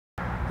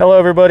Hello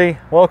everybody,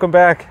 welcome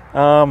back.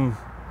 I'm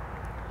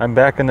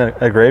back in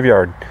a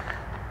graveyard.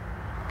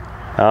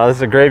 This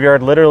is a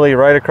graveyard literally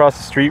right across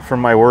the street from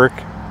my work.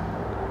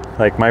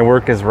 Like, my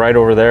work is right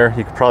over there.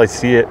 You can probably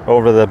see it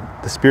over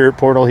the spirit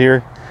portal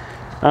here.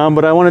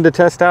 But I wanted to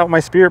test out my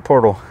spirit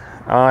portal.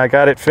 I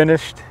got it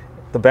finished.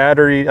 The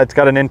battery, it's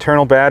got an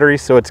internal battery,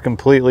 so it's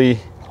completely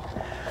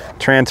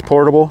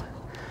transportable.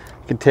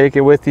 You can take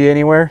it with you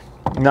anywhere,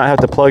 not have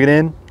to plug it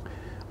in.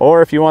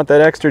 Or if you want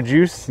that extra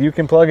juice, you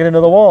can plug it into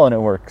the wall and it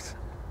works.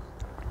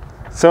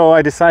 So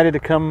I decided to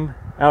come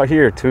out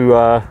here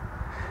to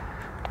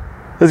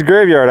this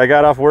graveyard. I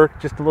got off work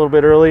just a little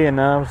bit early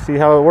and see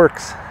how it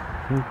works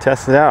and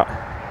test it out.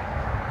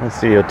 Let's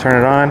see, I'll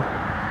turn it on.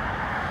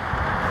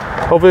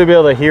 Hopefully we'll be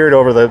able to hear it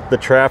over the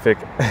traffic.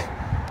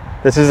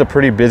 This is a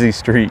pretty busy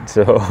street,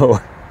 so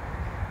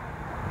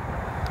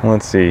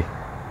let's see.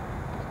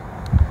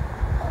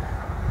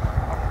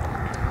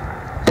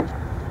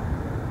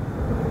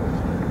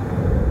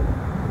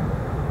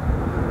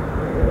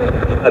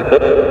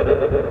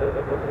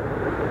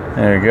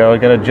 There we go, I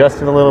gotta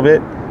adjust it a little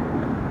bit.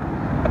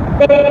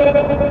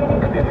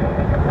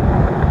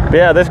 But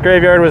yeah, this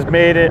graveyard was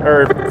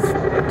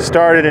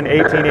started in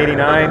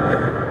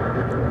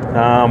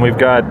 1889. We've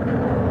got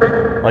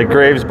like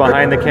graves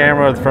behind the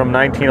camera from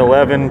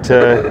 1911 to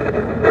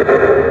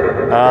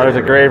there's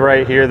a grave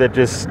right here that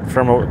just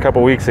from a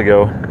couple weeks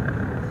ago.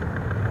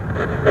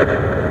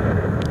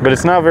 But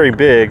it's not very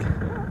big.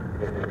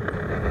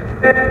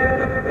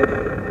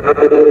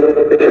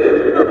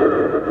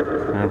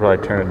 I'll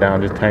probably turn it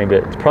down just a tiny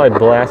bit. It's probably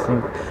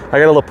blasting. I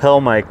got a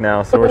lapel mic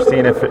now, so we're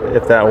seeing if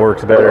that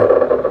works better.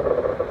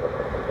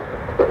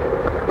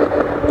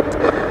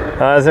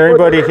 Is there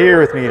anybody here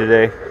with me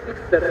today?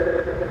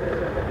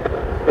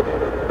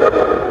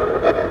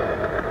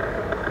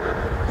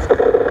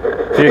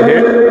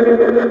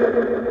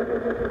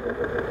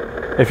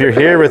 If you're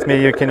here with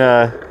me, you can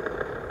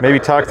maybe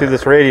talk through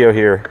this radio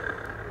here.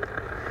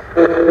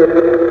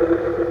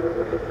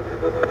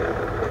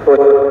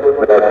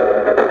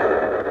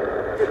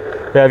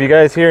 Yeah, if you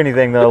guys hear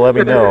anything though, let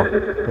me know.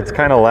 It's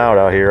kind of loud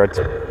out here. It's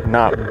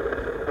not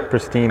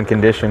pristine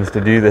conditions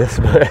to do this,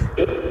 but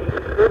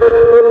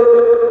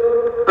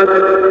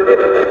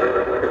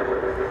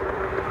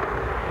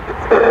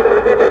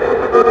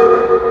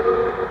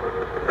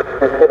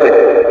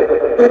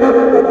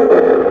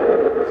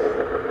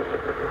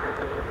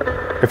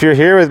if you're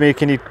here with me,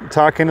 can you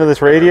talk into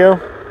this radio?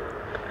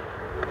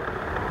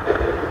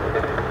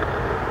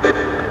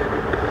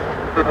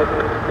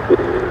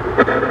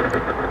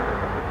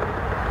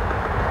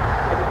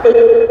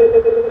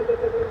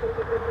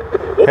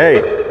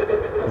 Hey,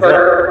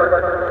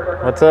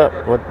 what's up?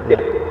 What? Did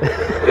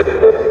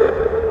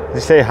you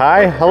say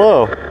hi?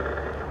 Hello.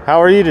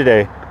 How are you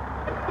today?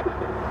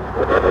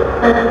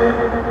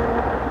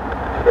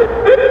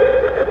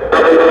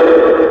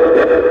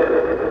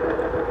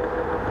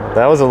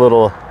 That was a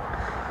little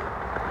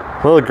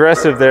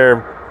aggressive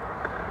there.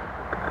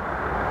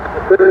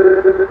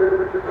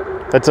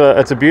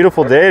 It's a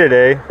beautiful day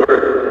today.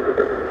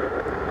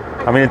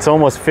 I mean, it's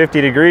almost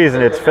 50 degrees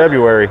and it's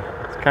February.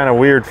 It's kind of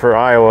weird for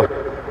Iowa.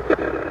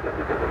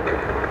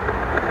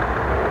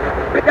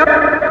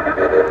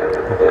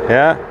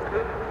 Yeah.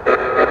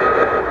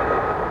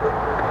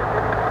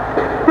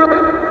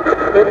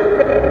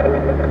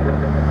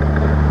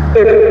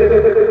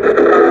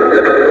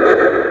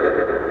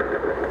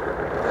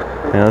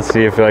 Now let's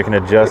see if I can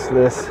adjust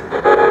this.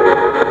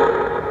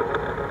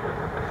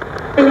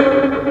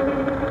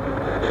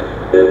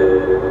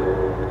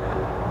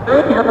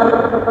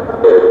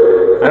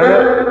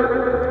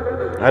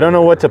 I don't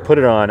know what to put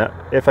it on.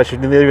 If I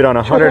should leave it on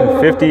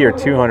 150 or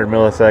 200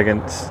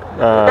 milliseconds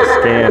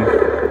scan.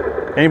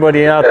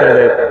 Anybody out there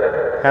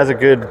that has a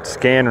good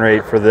scan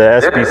rate for the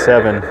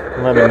SB7,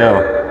 let me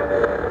know.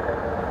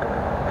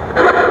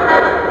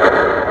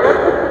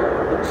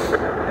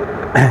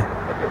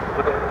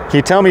 Can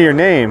you tell me your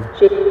name?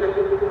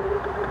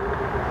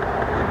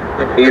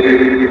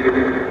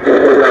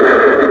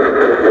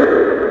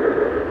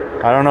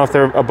 I don't know if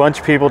a bunch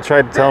of people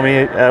tried to tell me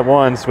at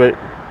once, but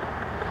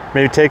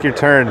maybe take your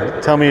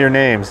turn. Tell me your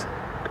names.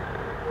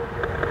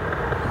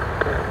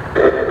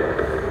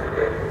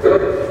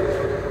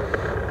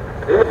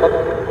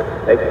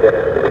 I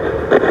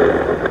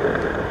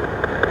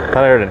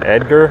thought I heard an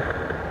Edgar.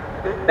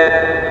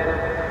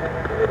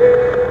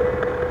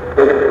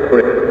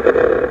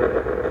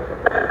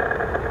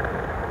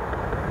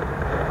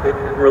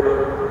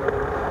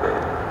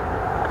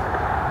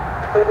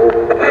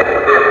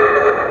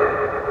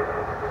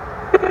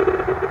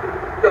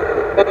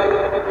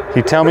 Can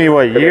you tell me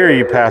what year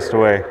you passed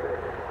away?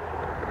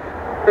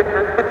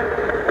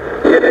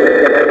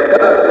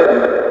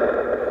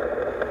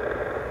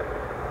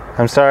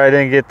 I'm sorry, I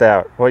didn't get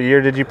that. What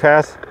year did you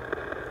pass?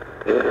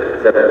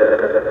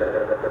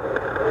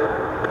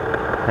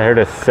 I heard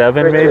a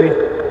 7 maybe?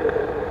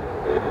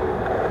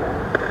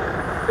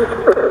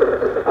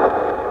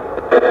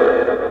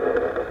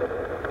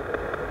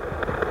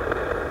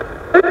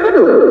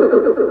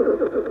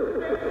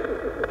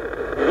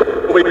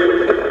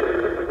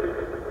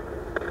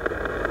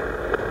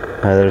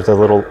 There's a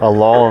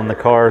lull in the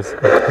cars.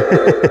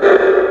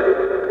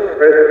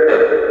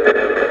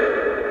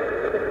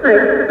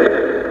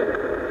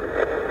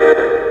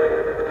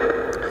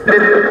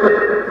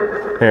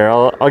 Here,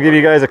 I'll give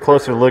you guys a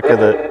closer look at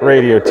the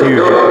radio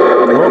too.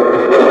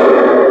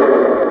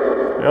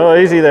 Oh,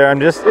 easy there.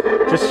 I'm just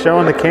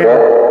showing the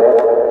camera.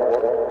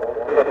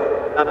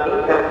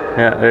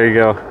 Yeah, there you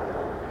go.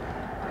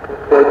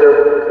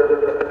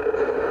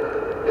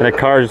 And a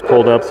car just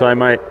pulled up, so I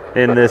might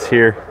end this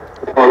here.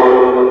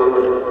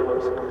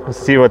 Let's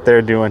see what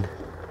they're doing.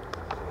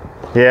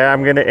 Yeah,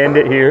 I'm gonna end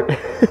it here.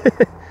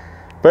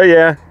 But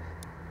yeah.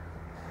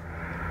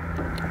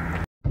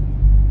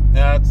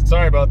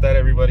 Sorry about that,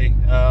 everybody.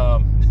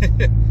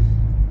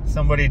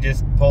 Somebody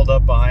just pulled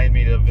up behind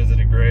me to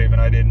visit a grave,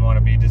 and I didn't want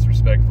to be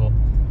disrespectful,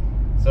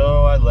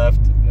 so I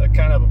left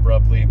kind of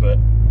abruptly. But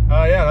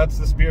yeah, that's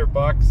the spirit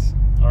box,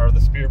 or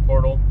the spirit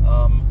portal.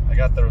 I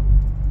got the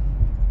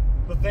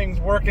thing's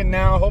working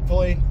now,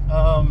 hopefully,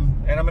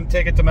 and I'm gonna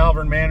take it to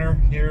Malvern Manor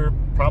here,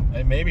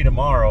 maybe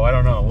tomorrow. I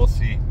don't know, we'll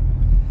see.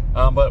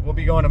 But we'll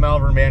be going to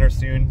Malvern Manor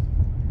soon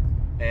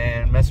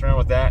and mess around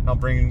with that, and I'll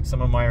bring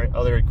some of my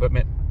other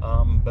equipment.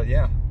 But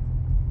yeah,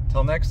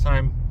 until next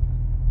time,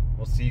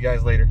 we'll see you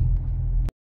guys later.